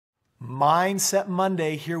Mindset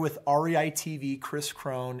Monday here with REI TV, Kris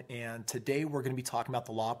Krohn, and today we're going to be talking about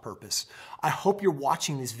the law of purpose. I hope you're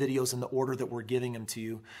watching these videos in the order that we're giving them to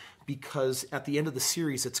you, because at the end of the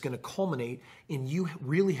series, it's going to culminate in you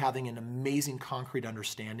really having an amazing concrete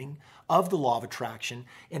understanding of the law of attraction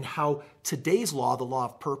and how today's law, the law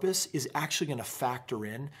of purpose, is actually going to factor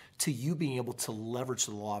in to you being able to leverage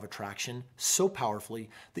the law of attraction so powerfully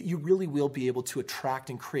that you really will be able to attract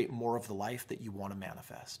and create more of the life that you want to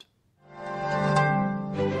manifest.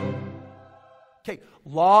 Okay,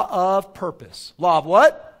 law of purpose. Law of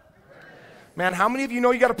what? Man, how many of you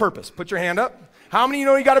know you got a purpose? Put your hand up. How many of you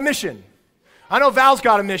know you got a mission? I know Val's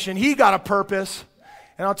got a mission. He got a purpose.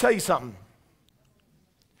 And I'll tell you something.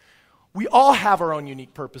 We all have our own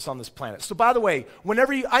unique purpose on this planet. So by the way,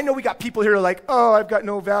 I know we got people here like, oh, I've got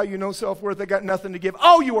no value, no self-worth, I got nothing to give.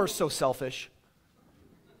 Oh, you are so selfish.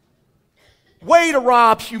 Way to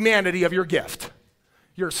rob humanity of your gift.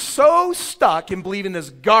 You're so stuck in believing this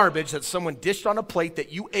garbage that someone dished on a plate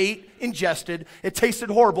that you ate, ingested, it tasted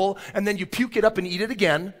horrible, and then you puke it up and eat it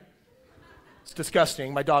again. It's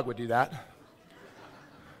disgusting. My dog would do that.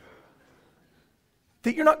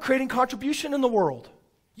 That you're not creating contribution in the world.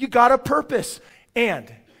 You got a purpose,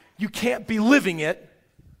 and you can't be living it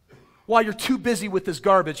while you're too busy with this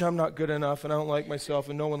garbage. I'm not good enough, and I don't like myself,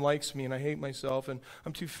 and no one likes me, and I hate myself, and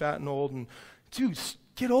I'm too fat and old, and dude,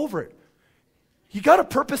 get over it. You got a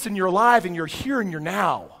purpose and you're alive and you're here and you're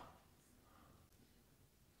now.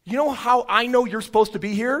 You know how I know you're supposed to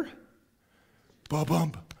be here?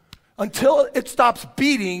 Ba-bum. Until it stops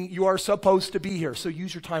beating, you are supposed to be here. So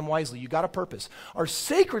use your time wisely. You got a purpose. Our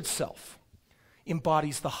sacred self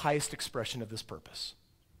embodies the highest expression of this purpose.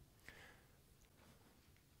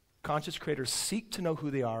 Conscious creators seek to know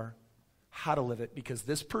who they are, how to live it, because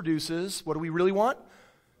this produces, what do we really want?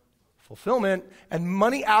 Fulfillment, and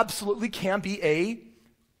money absolutely can be a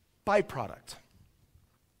byproduct.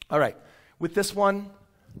 All right, with this one,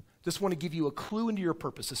 just want to give you a clue into your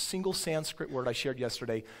purpose. A single Sanskrit word I shared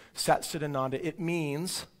yesterday, Satchidananda. It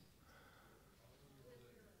means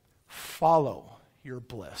follow your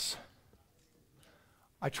bliss.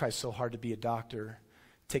 I try so hard to be a doctor,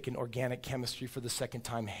 taking organic chemistry for the second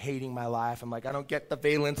time, hating my life. I'm like, I don't get the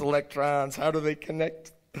valence electrons. How do they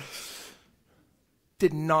connect?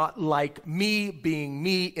 Did not like me being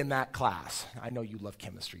me in that class. I know you love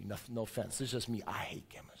chemistry, no offense. It's just me, I hate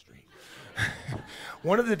chemistry.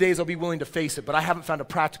 One of the days I'll be willing to face it, but I haven't found a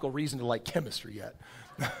practical reason to like chemistry yet.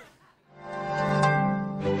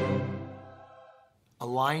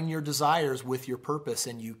 Align your desires with your purpose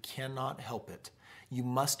and you cannot help it. You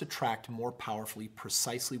must attract more powerfully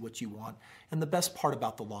precisely what you want. And the best part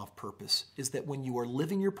about the law of purpose is that when you are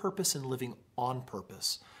living your purpose and living on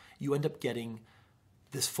purpose, you end up getting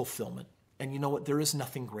this fulfillment. And you know what? There is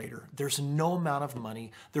nothing greater. There's no amount of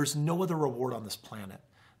money. There's no other reward on this planet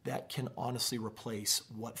that can honestly replace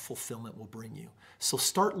what fulfillment will bring you. So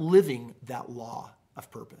start living that law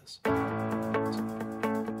of purpose.